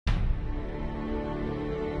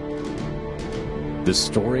The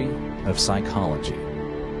Story of Psychology,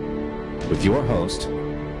 with your host,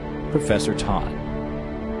 Professor Todd,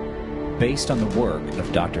 based on the work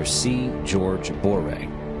of Dr. C. George Boré.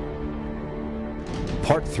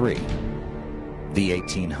 Part 3, The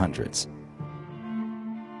 1800s.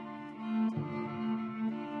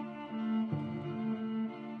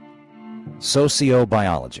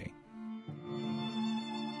 Sociobiology.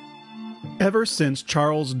 Ever since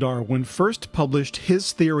Charles Darwin first published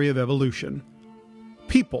his theory of evolution,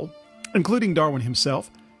 people, including Darwin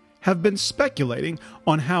himself, have been speculating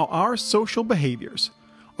on how our social behaviors,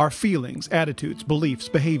 our feelings, attitudes, beliefs,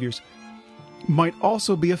 behaviors, might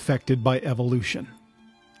also be affected by evolution.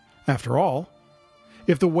 After all,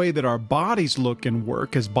 if the way that our bodies look and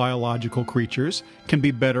work as biological creatures can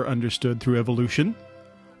be better understood through evolution,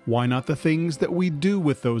 why not the things that we do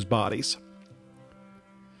with those bodies?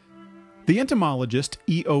 The entomologist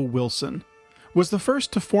E.O. Wilson was the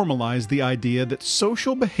first to formalize the idea that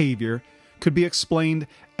social behavior could be explained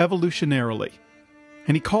evolutionarily,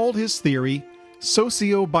 and he called his theory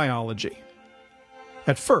sociobiology.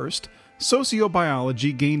 At first,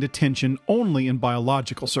 sociobiology gained attention only in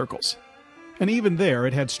biological circles, and even there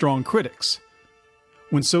it had strong critics.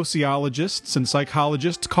 When sociologists and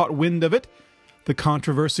psychologists caught wind of it, the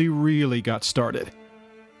controversy really got started.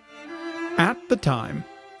 At the time,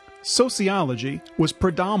 sociology was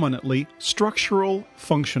predominantly structural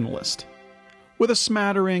functionalist, with a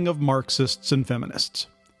smattering of Marxists and feminists.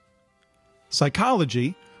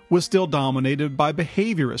 Psychology was still dominated by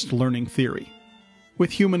behaviorist learning theory,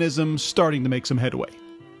 with humanism starting to make some headway.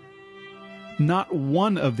 Not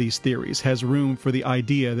one of these theories has room for the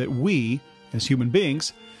idea that we, as human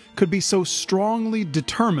beings, could be so strongly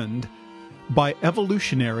determined by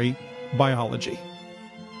evolutionary biology.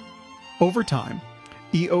 Over time,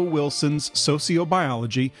 E.O. Wilson's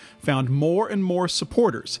sociobiology found more and more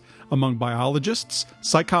supporters among biologists,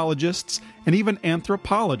 psychologists, and even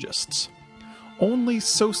anthropologists. Only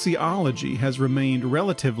sociology has remained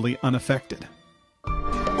relatively unaffected.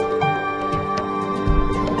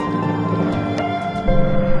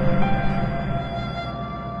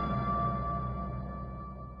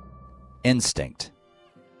 Instinct.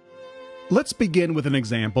 Let's begin with an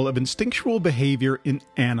example of instinctual behavior in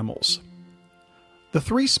animals. The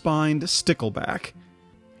three-spined stickleback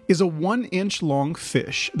is a 1-inch long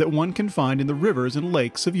fish that one can find in the rivers and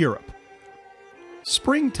lakes of Europe.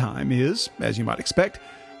 Springtime is, as you might expect,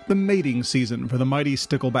 the mating season for the mighty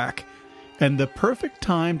stickleback, and the perfect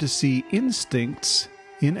time to see instincts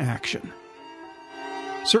in action.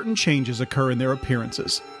 Certain changes occur in their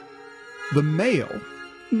appearances. The male,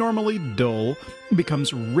 normally dull,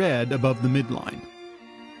 becomes red above the midline.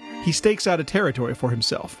 He stakes out a territory for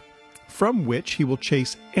himself, from which he will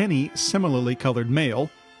chase any similarly colored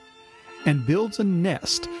male, and builds a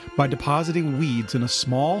nest by depositing weeds in a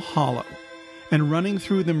small hollow and running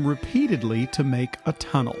through them repeatedly to make a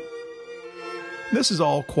tunnel. This is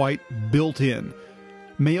all quite built in.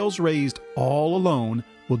 Males raised all alone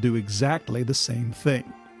will do exactly the same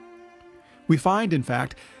thing. We find, in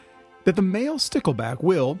fact, that the male stickleback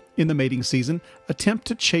will, in the mating season, attempt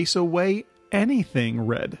to chase away anything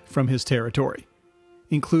red from his territory,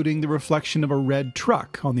 including the reflection of a red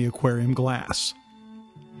truck on the aquarium glass.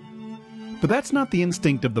 But that's not the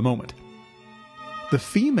instinct of the moment. The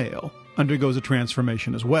female undergoes a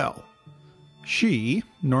transformation as well. She,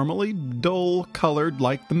 normally dull-colored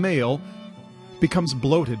like the male, becomes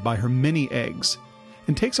bloated by her many eggs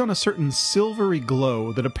and takes on a certain silvery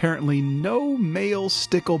glow that apparently no male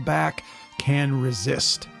stickleback can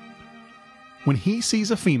resist. When he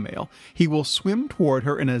sees a female, he will swim toward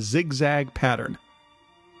her in a zigzag pattern.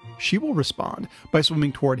 She will respond by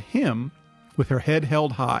swimming toward him with her head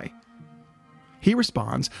held high. He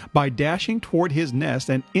responds by dashing toward his nest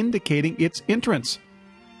and indicating its entrance.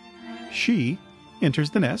 She enters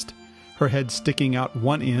the nest, her head sticking out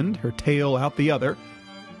one end, her tail out the other,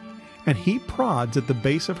 and he prods at the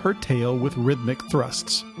base of her tail with rhythmic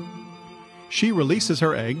thrusts. She releases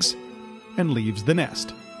her eggs and leaves the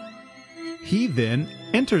nest. He then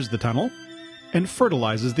enters the tunnel and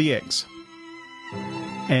fertilizes the eggs.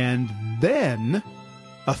 And then,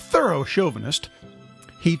 a thorough chauvinist,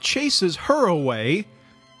 he chases her away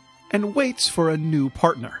and waits for a new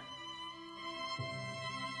partner.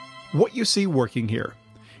 What you see working here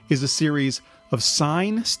is a series of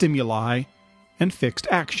sign stimuli and fixed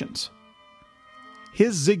actions.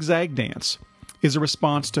 His zigzag dance is a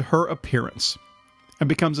response to her appearance and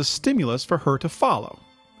becomes a stimulus for her to follow,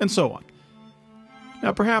 and so on.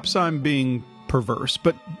 Now, perhaps I'm being perverse,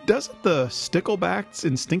 but doesn't the stickleback's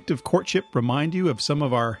instinctive courtship remind you of some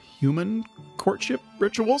of our human courtship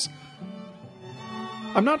rituals?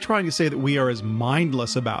 I'm not trying to say that we are as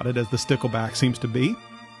mindless about it as the stickleback seems to be.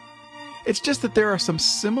 It's just that there are some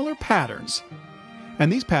similar patterns,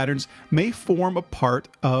 and these patterns may form a part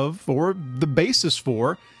of, or the basis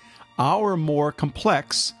for, our more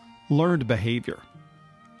complex learned behavior.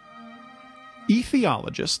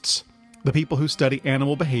 Ethologists, the people who study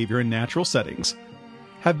animal behavior in natural settings,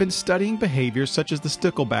 have been studying behaviors such as the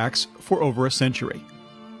sticklebacks for over a century.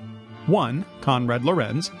 One, Konrad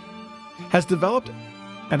Lorenz, has developed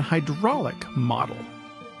an hydraulic model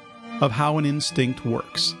of how an instinct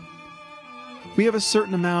works. We have a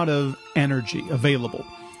certain amount of energy available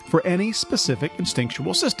for any specific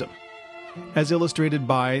instinctual system, as illustrated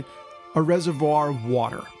by a reservoir of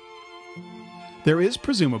water. There is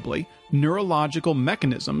presumably neurological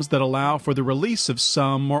mechanisms that allow for the release of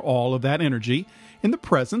some or all of that energy in the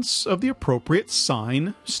presence of the appropriate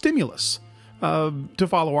sign stimulus, to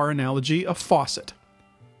follow our analogy, a faucet.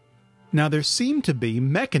 Now, there seem to be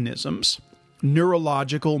mechanisms,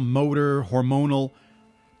 neurological, motor, hormonal,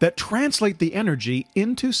 that translate the energy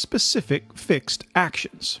into specific fixed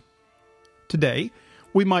actions. Today,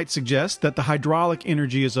 we might suggest that the hydraulic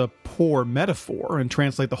energy is a poor metaphor and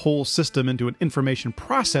translate the whole system into an information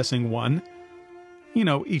processing one. You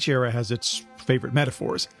know, each era has its favorite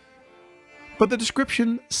metaphors. But the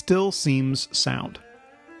description still seems sound.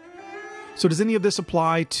 So does any of this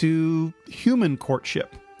apply to human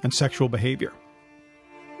courtship and sexual behavior?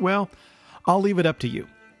 Well, I'll leave it up to you.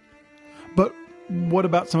 But what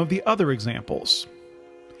about some of the other examples?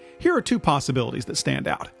 Here are two possibilities that stand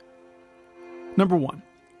out. Number one,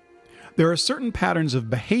 there are certain patterns of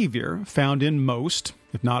behavior found in most,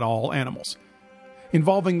 if not all, animals,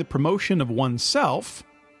 involving the promotion of oneself,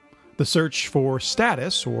 the search for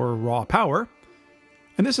status or raw power,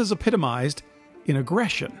 and this is epitomized in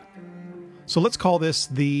aggression. So let's call this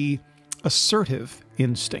the assertive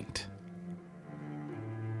instinct.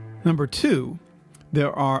 Number two,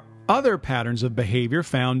 there are other patterns of behavior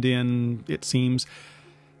found in, it seems,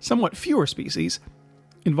 somewhat fewer species,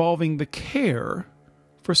 involving the care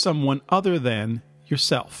for someone other than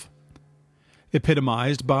yourself,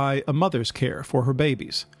 epitomized by a mother's care for her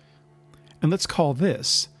babies. And let's call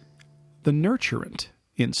this the nurturant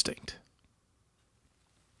instinct.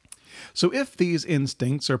 So if these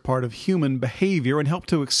instincts are part of human behavior and help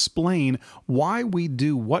to explain why we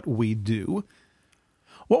do what we do,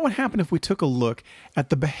 what would happen if we took a look at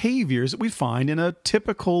the behaviors that we find in a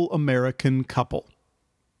typical American couple?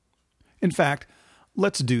 In fact,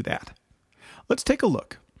 let's do that. Let's take a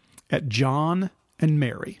look at John and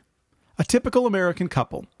Mary, a typical American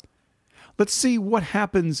couple. Let's see what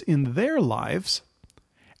happens in their lives,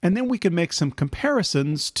 and then we can make some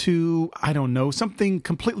comparisons to, I don't know, something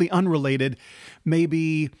completely unrelated,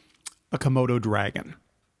 maybe a Komodo dragon.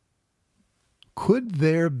 Could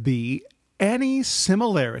there be any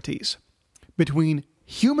similarities between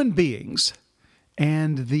human beings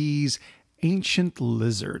and these ancient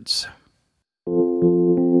lizards?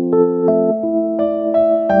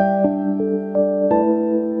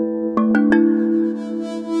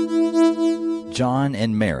 John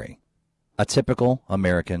and Mary, a typical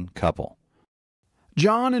American couple.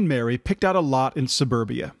 John and Mary picked out a lot in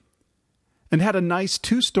suburbia and had a nice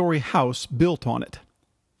 2-story house built on it.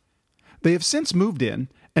 They have since moved in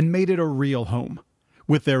and made it a real home,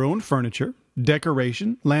 with their own furniture,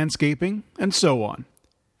 decoration, landscaping, and so on.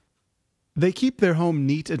 They keep their home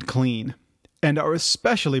neat and clean, and are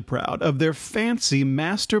especially proud of their fancy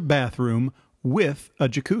master bathroom with a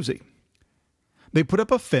jacuzzi. They put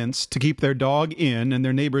up a fence to keep their dog in and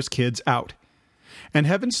their neighbors' kids out, and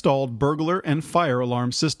have installed burglar and fire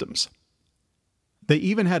alarm systems. They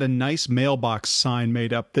even had a nice mailbox sign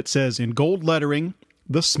made up that says in gold lettering,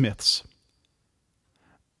 "The Smiths."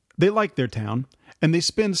 They like their town, and they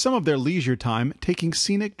spend some of their leisure time taking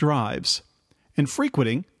scenic drives and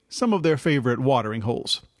frequenting some of their favorite watering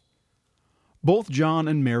holes. Both John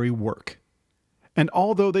and Mary work, and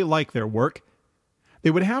although they like their work,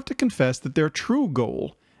 they would have to confess that their true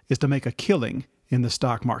goal is to make a killing in the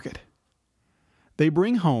stock market. They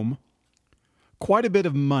bring home quite a bit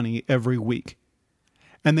of money every week,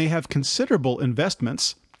 and they have considerable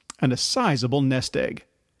investments and a sizable nest egg.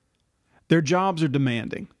 Their jobs are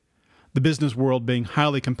demanding, the business world being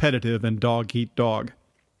highly competitive and dog eat dog.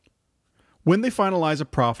 When they finalize a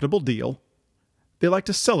profitable deal, they like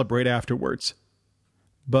to celebrate afterwards.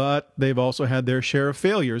 But they've also had their share of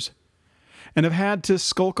failures, and have had to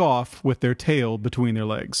skulk off with their tail between their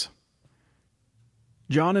legs.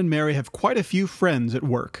 John and Mary have quite a few friends at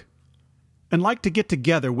work, and like to get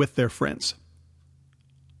together with their friends.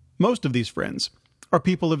 Most of these friends are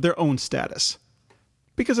people of their own status,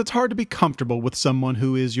 because it's hard to be comfortable with someone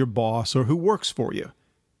who is your boss or who works for you,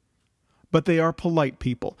 but they are polite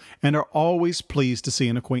people and are always pleased to see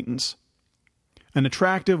an acquaintance. An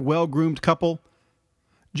attractive, well-groomed couple,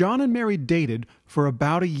 John and Mary dated for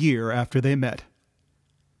about a year after they met.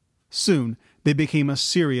 Soon, they became a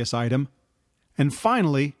serious item, and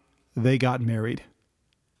finally, they got married.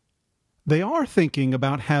 They are thinking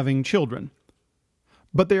about having children,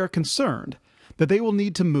 but they are concerned that they will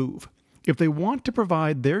need to move if they want to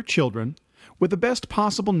provide their children with the best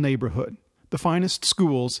possible neighborhood, the finest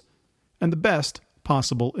schools, and the best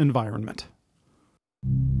possible environment.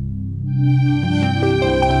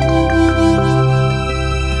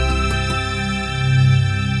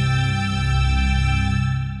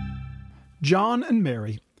 John and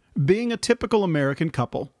Mary, being a typical American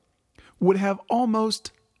couple, would have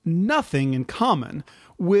almost nothing in common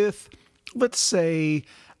with, let's say,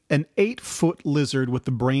 an 8-foot lizard with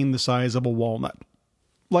the brain the size of a walnut,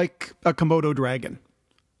 like a Komodo dragon.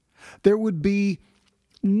 There would be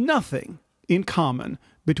nothing in common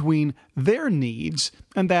between their needs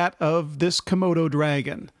and that of this Komodo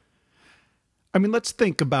dragon. I mean, let's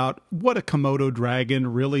think about what a Komodo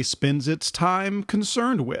dragon really spends its time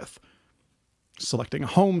concerned with. Selecting a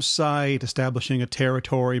home site, establishing a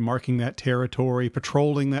territory, marking that territory,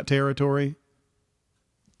 patrolling that territory.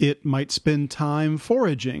 It might spend time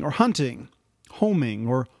foraging or hunting, homing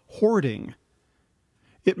or hoarding.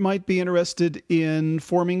 It might be interested in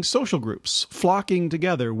forming social groups, flocking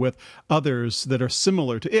together with others that are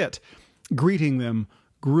similar to it, greeting them,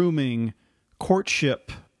 grooming,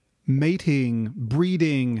 courtship, mating,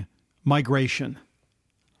 breeding, migration.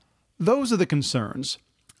 Those are the concerns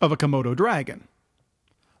of a Komodo dragon.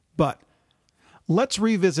 But let's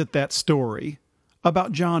revisit that story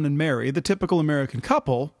about John and Mary, the typical American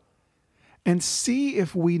couple, and see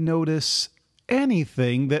if we notice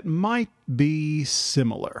anything that might be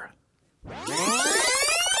similar.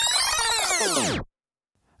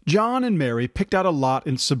 John and Mary picked out a lot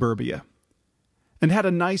in suburbia and had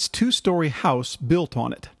a nice 2-story house built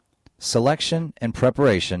on it. Selection and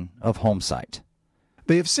preparation of home site.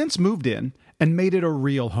 They have since moved in and made it a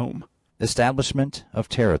real home. Establishment of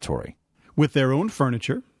territory. With their own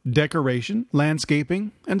furniture, decoration,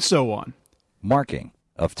 landscaping, and so on. Marking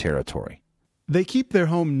of territory. They keep their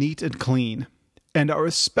home neat and clean, and are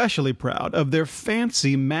especially proud of their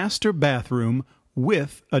fancy master bathroom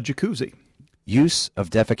with a jacuzzi. Use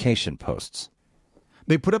of defecation posts.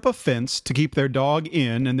 They put up a fence to keep their dog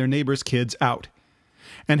in and their neighbors' kids out,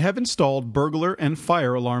 and have installed burglar and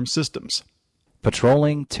fire alarm systems.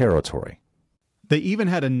 Patrolling territory. They even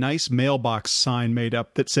had a nice mailbox sign made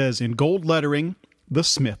up that says in gold lettering, "The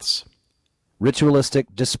Smiths."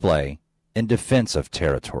 Ritualistic display in defense of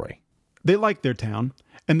territory. They like their town,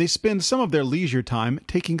 and they spend some of their leisure time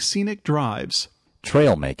taking scenic drives.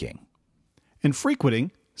 Trail making. And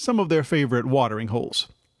frequenting some of their favorite watering holes.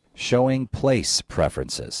 Showing place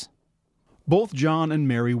preferences. Both John and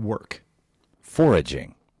Mary work.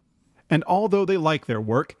 Foraging. And although they like their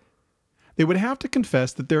work, they would have to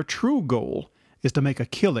confess that their true goal is to make a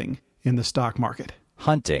killing in the stock market.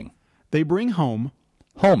 Hunting. They bring home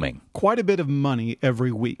Homing. quite a bit of money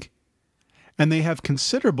every week, and they have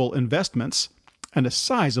considerable investments and a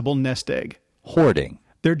sizable nest egg. Hoarding.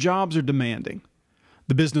 Their jobs are demanding,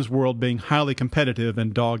 the business world being highly competitive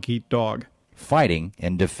and dog eat dog. Fighting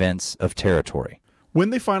in defense of territory. When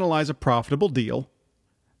they finalize a profitable deal,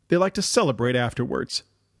 they like to celebrate afterwards.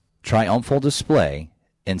 Triumphal display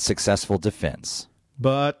in successful defense.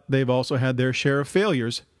 But they've also had their share of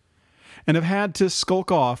failures, and have had to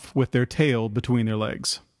skulk off with their tail between their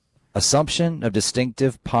legs. Assumption of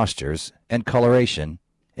distinctive postures and coloration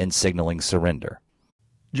in signaling surrender.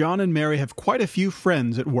 John and Mary have quite a few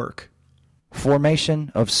friends at work.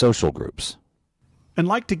 Formation of social groups. And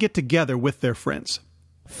like to get together with their friends.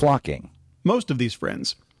 Flocking. Most of these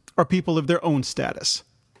friends are people of their own status,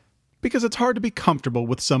 because it's hard to be comfortable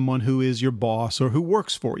with someone who is your boss or who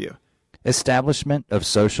works for you. Establishment of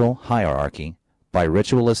social hierarchy by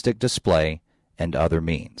ritualistic display and other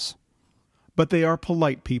means. But they are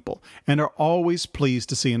polite people and are always pleased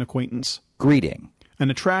to see an acquaintance. Greeting.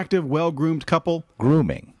 An attractive, well-groomed couple.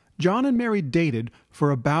 Grooming. John and Mary dated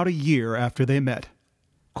for about a year after they met.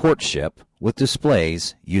 Courtship with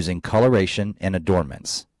displays using coloration and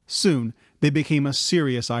adornments. Soon, they became a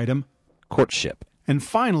serious item. Courtship. And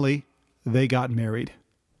finally, they got married.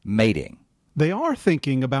 Mating. They are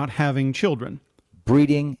thinking about having children.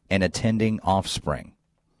 Breeding and attending offspring.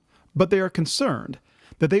 But they are concerned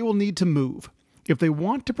that they will need to move if they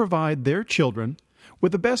want to provide their children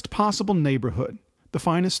with the best possible neighborhood, the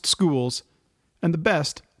finest schools, and the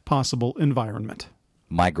best possible environment.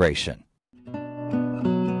 Migration.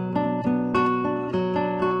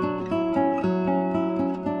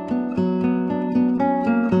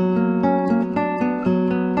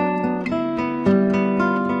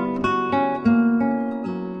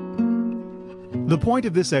 point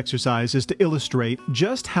of this exercise is to illustrate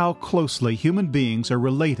just how closely human beings are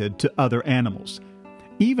related to other animals,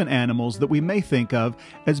 even animals that we may think of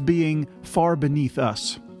as being far beneath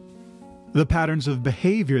us. The patterns of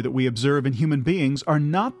behavior that we observe in human beings are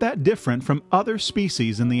not that different from other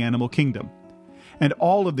species in the animal kingdom, and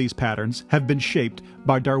all of these patterns have been shaped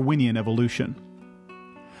by Darwinian evolution.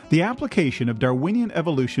 The application of Darwinian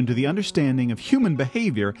evolution to the understanding of human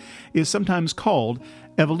behavior is sometimes called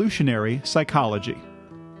evolutionary psychology.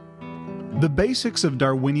 The basics of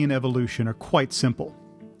Darwinian evolution are quite simple.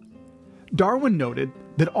 Darwin noted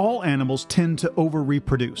that all animals tend to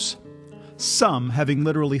over-reproduce, some having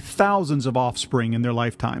literally thousands of offspring in their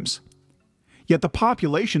lifetimes. Yet the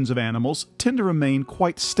populations of animals tend to remain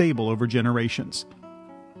quite stable over generations.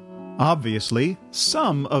 Obviously,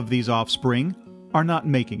 some of these offspring are not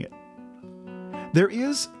making it. There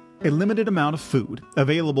is a limited amount of food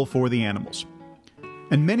available for the animals,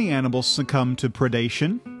 and many animals succumb to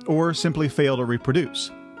predation or simply fail to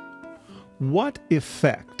reproduce. What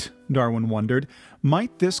effect, Darwin wondered,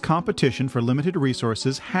 might this competition for limited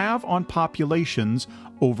resources have on populations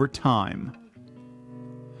over time?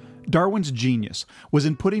 Darwin's genius was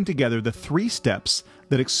in putting together the 3 steps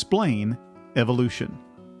that explain evolution.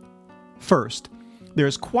 First, there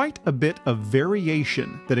is quite a bit of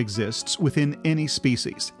variation that exists within any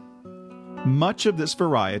species. Much of this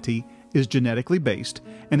variety is genetically based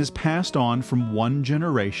and is passed on from one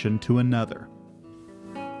generation to another.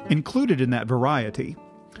 Included in that variety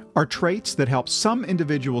are traits that help some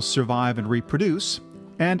individuals survive and reproduce,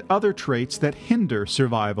 and other traits that hinder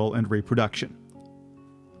survival and reproduction.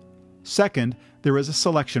 Second, there is a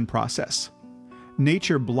selection process.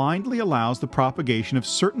 Nature blindly allows the propagation of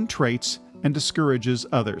certain traits and discourages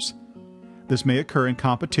others. This may occur in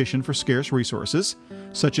competition for scarce resources,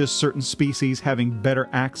 such as certain species having better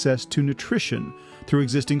access to nutrition through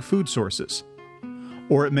existing food sources.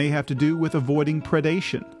 Or it may have to do with avoiding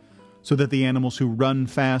predation, so that the animals who run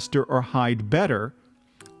faster or hide better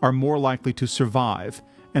are more likely to survive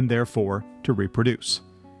and therefore to reproduce.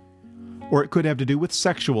 Or it could have to do with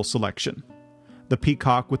sexual selection. The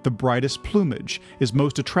peacock with the brightest plumage is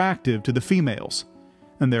most attractive to the females,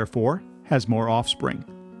 and therefore has more offspring.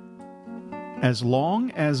 As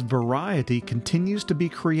long as variety continues to be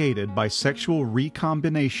created by sexual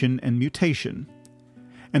recombination and mutation,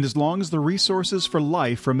 and as long as the resources for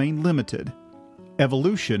life remain limited,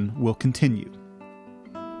 evolution will continue.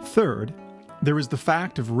 Third, there is the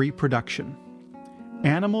fact of reproduction.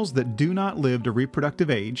 Animals that do not live to reproductive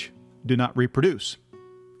age do not reproduce,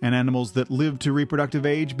 and animals that live to reproductive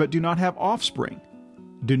age but do not have offspring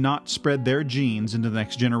do not spread their genes into the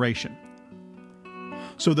next generation.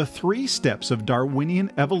 So the 3 steps of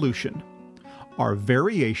Darwinian evolution are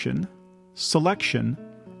variation, selection,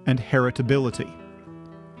 and heritability.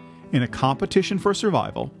 In a competition for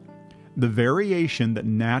survival, the variation that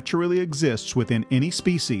naturally exists within any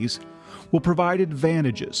species will provide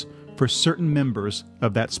advantages for certain members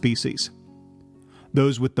of that species.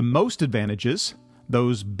 Those with the most advantages,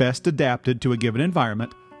 those best adapted to a given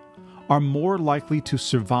environment, are more likely to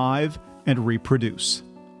survive and reproduce.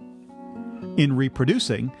 In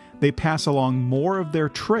reproducing, they pass along more of their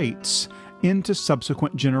traits into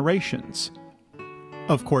subsequent generations.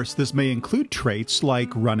 Of course, this may include traits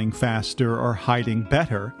like running faster or hiding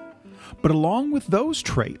better, but along with those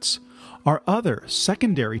traits are other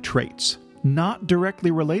secondary traits not directly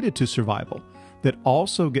related to survival that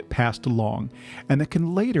also get passed along and that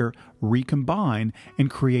can later recombine and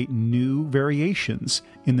create new variations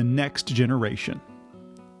in the next generation.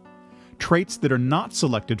 Traits that are not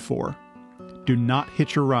selected for do not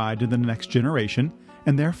hitch a ride to the next generation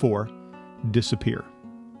and therefore disappear.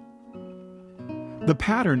 The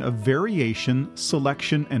pattern of variation,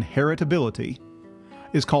 selection, and heritability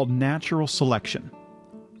is called natural selection.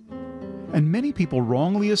 And many people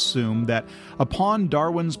wrongly assume that upon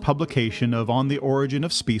Darwin's publication of On the Origin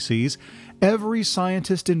of Species, every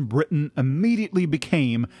scientist in Britain immediately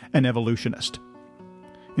became an evolutionist.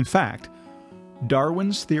 In fact,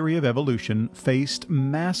 Darwin's theory of evolution faced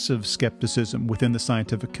massive skepticism within the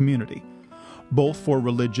scientific community, both for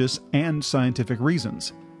religious and scientific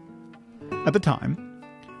reasons. At the time,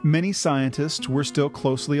 many scientists were still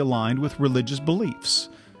closely aligned with religious beliefs,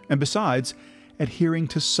 and besides, adhering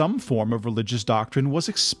to some form of religious doctrine was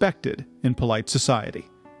expected in polite society.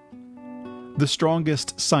 The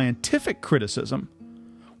strongest scientific criticism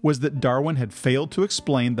was that Darwin had failed to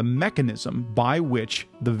explain the mechanism by which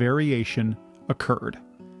the variation occurred.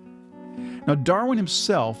 Now, Darwin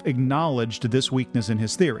himself acknowledged this weakness in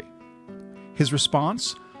his theory. His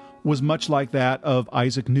response was much like that of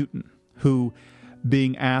Isaac Newton, who,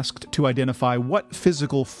 being asked to identify what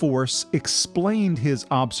physical force explained his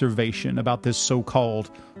observation about this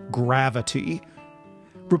so-called gravity,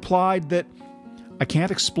 replied that, "I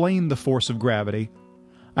can't explain the force of gravity.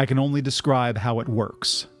 I can only describe how it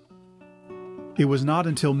works." It was not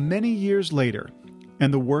until many years later,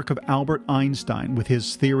 and the work of Albert Einstein with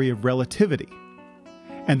his theory of relativity,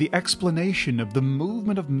 and the explanation of the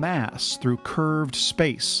movement of mass through curved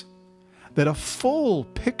space, that a full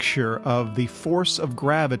picture of the force of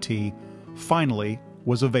gravity finally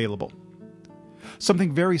was available.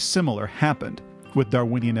 Something very similar happened with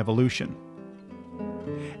Darwinian evolution.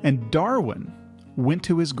 And Darwin went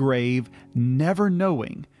to his grave never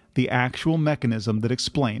knowing the actual mechanism that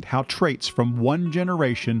explained how traits from one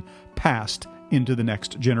generation passed into the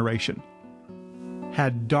next generation.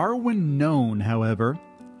 Had Darwin known, however,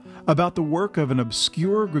 about the work of an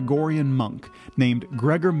obscure Gregorian monk named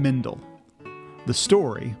Gregor Mendel, the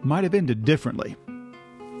story might have ended differently.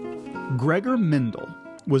 Gregor Mendel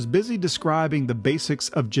was busy describing the basics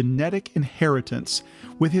of genetic inheritance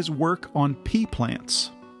with his work on pea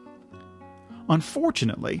plants.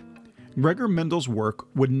 Unfortunately, Gregor Mendel's work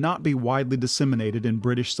would not be widely disseminated in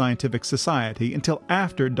British scientific society until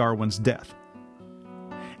after Darwin's death,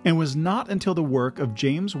 and was not until the work of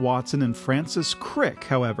James Watson and Francis Crick,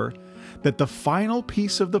 however, that the final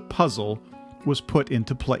piece of the puzzle was put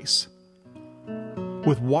into place.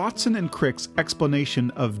 With Watson and Crick's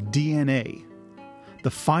explanation of DNA, the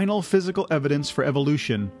final physical evidence for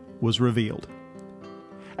evolution was revealed.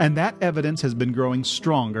 And that evidence has been growing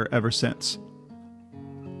stronger ever since.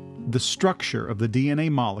 The structure of the DNA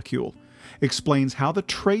molecule explains how the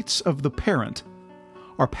traits of the parent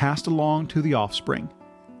are passed along to the offspring,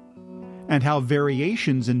 and how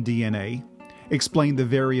variations in DNA explain the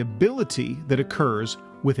variability that occurs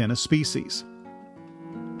within a species.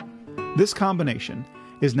 This combination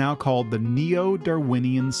is now called the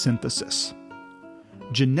Neo-Darwinian synthesis.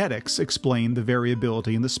 Genetics explain the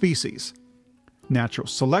variability in the species. Natural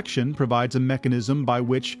selection provides a mechanism by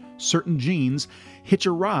which certain genes hitch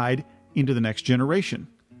a ride into the next generation.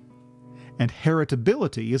 And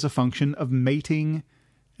heritability is a function of mating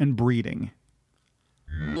and breeding.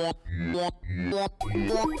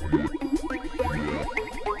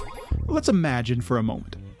 Let's imagine for a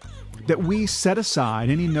moment that we set aside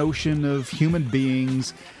any notion of human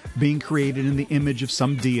beings being created in the image of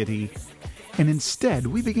some deity, and instead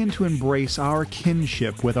we begin to embrace our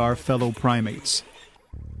kinship with our fellow primates.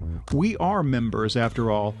 We are members, after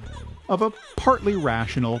all, of a partly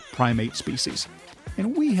rational primate species,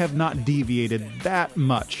 and we have not deviated that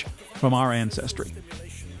much from our ancestry.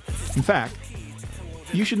 In fact,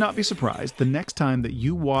 you should not be surprised the next time that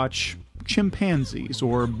you watch chimpanzees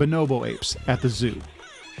or bonobo apes at the zoo,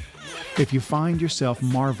 if you find yourself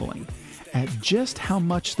marveling at just how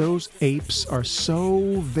much those apes are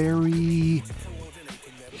so very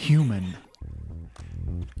human.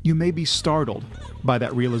 You may be startled by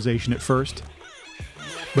that realization at first,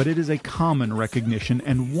 but it is a common recognition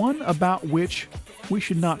and one about which we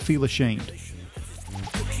should not feel ashamed.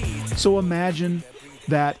 So imagine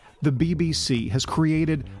that the BBC has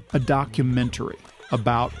created a documentary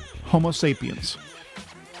about Homo sapiens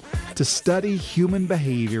to study human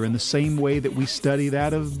behavior in the same way that we study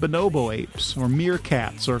that of bonobo apes or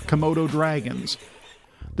meerkats or Komodo dragons.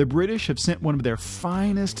 The British have sent one of their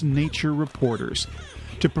finest nature reporters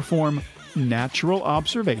to perform natural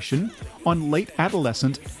observation on late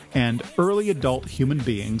adolescent and early adult human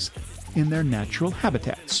beings in their natural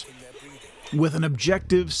habitats. With an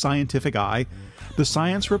objective scientific eye, the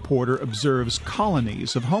science reporter observes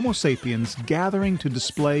colonies of Homo sapiens gathering to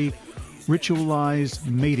display ritualized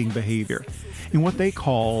mating behavior in what they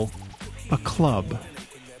call a club.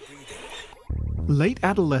 Late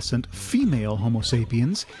adolescent female Homo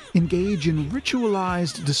sapiens engage in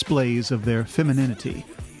ritualized displays of their femininity,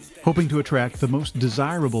 hoping to attract the most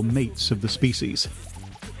desirable mates of the species.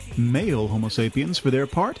 Male Homo sapiens, for their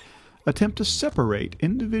part, attempt to separate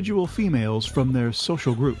individual females from their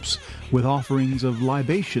social groups with offerings of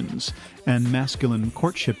libations and masculine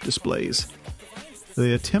courtship displays.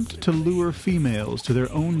 They attempt to lure females to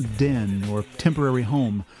their own den or temporary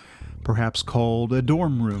home, perhaps called a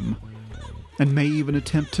dorm room, and may even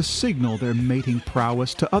attempt to signal their mating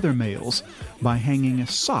prowess to other males by hanging a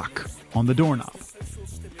sock on the doorknob.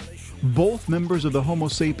 Both members of the Homo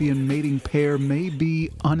sapien mating pair may be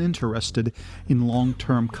uninterested in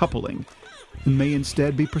long-term coupling, and may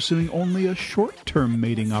instead be pursuing only a short-term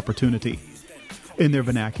mating opportunity. In their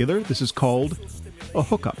vernacular, this is called a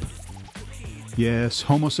hookup. Yes,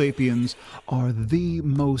 Homo sapiens are the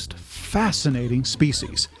most fascinating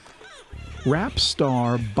species. Rap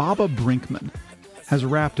star Baba Brinkman has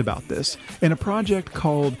rapped about this in a project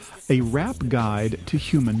called A Rap Guide to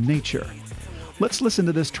Human Nature. Let's listen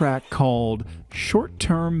to this track called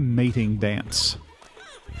Short-Term Mating Dance.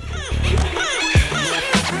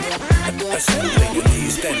 Assembling in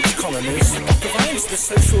these dense colonies provides the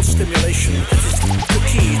social stimulation that is the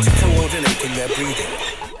key to coordinating their breeding.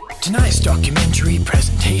 Tonight's documentary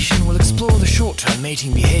presentation will explore the short-term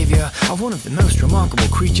mating behavior of one of the most remarkable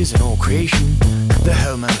creatures in all creation, the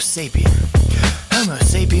Homo sapien. Homo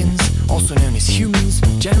sapiens, also known as humans,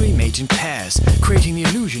 generally mate in pairs, creating the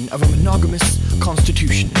illusion of a monogamous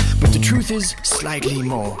constitution, but the truth is slightly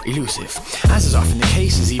more elusive. As is often the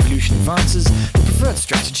case as evolution advances, the preferred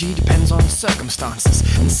strategy depends on circumstances,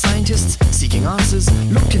 and scientists seeking answers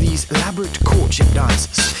look to these elaborate courtship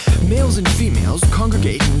dances. Males and females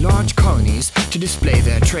congregate in large colonies to display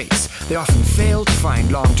their traits. They often fail to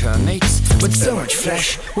find long-term mates, but so much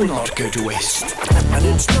flesh will not go to waste. And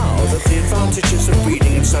it's now that the advantages of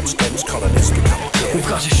breeding in such dense colonies become clear. We've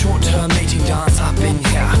got a short-term mating dance up in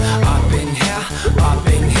here, up in here, up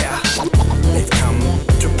in here. They've come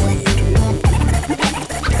to breed.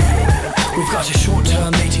 We've got a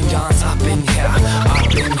short-term mating dance up in here,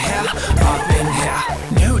 up in here, up in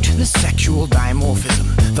here. Note the sexual dimorphism.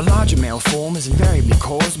 The larger male form is invariably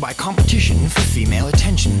caused by competition for female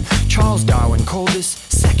attention. Charles Darwin called this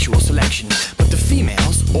sexual selection, but the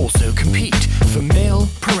females also compete for male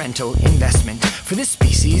parental investment. For this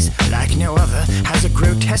species, like no other, has a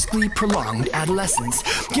grotesquely prolonged adolescence.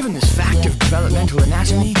 Given this fact of developmental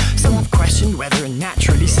anatomy, some have questioned whether a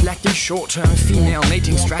naturally selected short-term female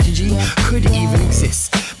mating strategy could even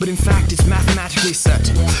exist. But in fact, it's mathematically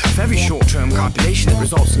certain. For every short-term copulation that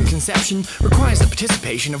results in conception requires the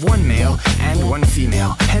participation of one male and one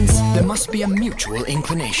female. Hence, there must be a mutual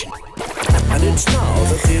inclination. And it's now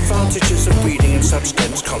that the advantages of breeding in such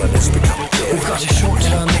dense colonies become clear. We've got a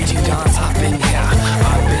short-term mating dance up in here,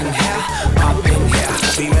 up in here, up in here.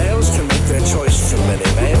 Females can make their choice from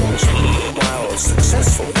many males, while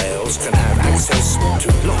successful males can have access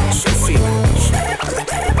to lots of females.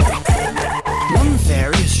 One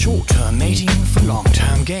theory is short-term mating for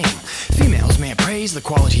long-term gain. Females may appraise the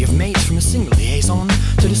quality of mates from a single liaison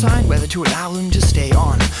to decide whether to allow them to stay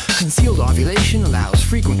on. Concealed ovulation allows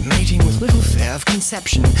frequent mating with little fear of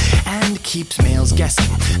conception and keeps males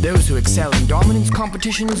guessing. Those who excel in dominance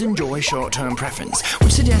competitions enjoy short-term preference,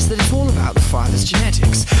 which suggests that it's all about the father's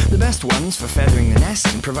genetics. The best ones for feathering the nest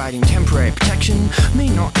and providing temporary protection may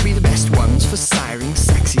not be the best ones for siring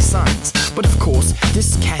sexy sons. But of course,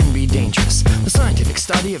 this can be dangerous. The scientific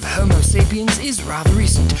study of Homo sapiens is rather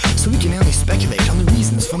recent, so we can only speculate on the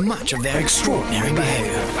reasons for much of their extraordinary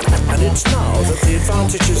behavior. And it's now that the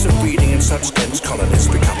advantages of breeding in such dense colonies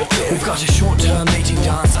become clear. We've got a short-term mating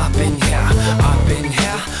dance up in here, up in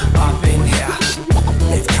here, up in here.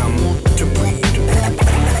 They've come to breed.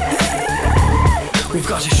 We've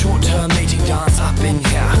got a short-term mating dance up in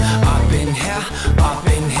here, up in here, up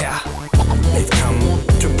in here. They've come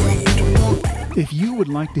to breed. If you would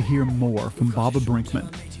like to hear more from Baba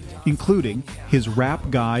Brinkman, including his Rap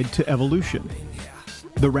Guide to Evolution,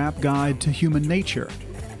 the Rap Guide to Human Nature,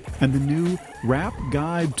 and the new Rap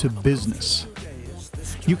Guide to Business,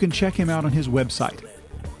 you can check him out on his website.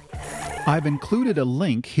 I've included a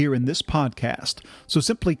link here in this podcast, so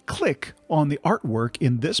simply click on the artwork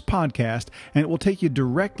in this podcast and it will take you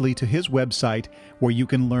directly to his website where you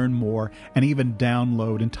can learn more and even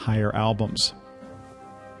download entire albums.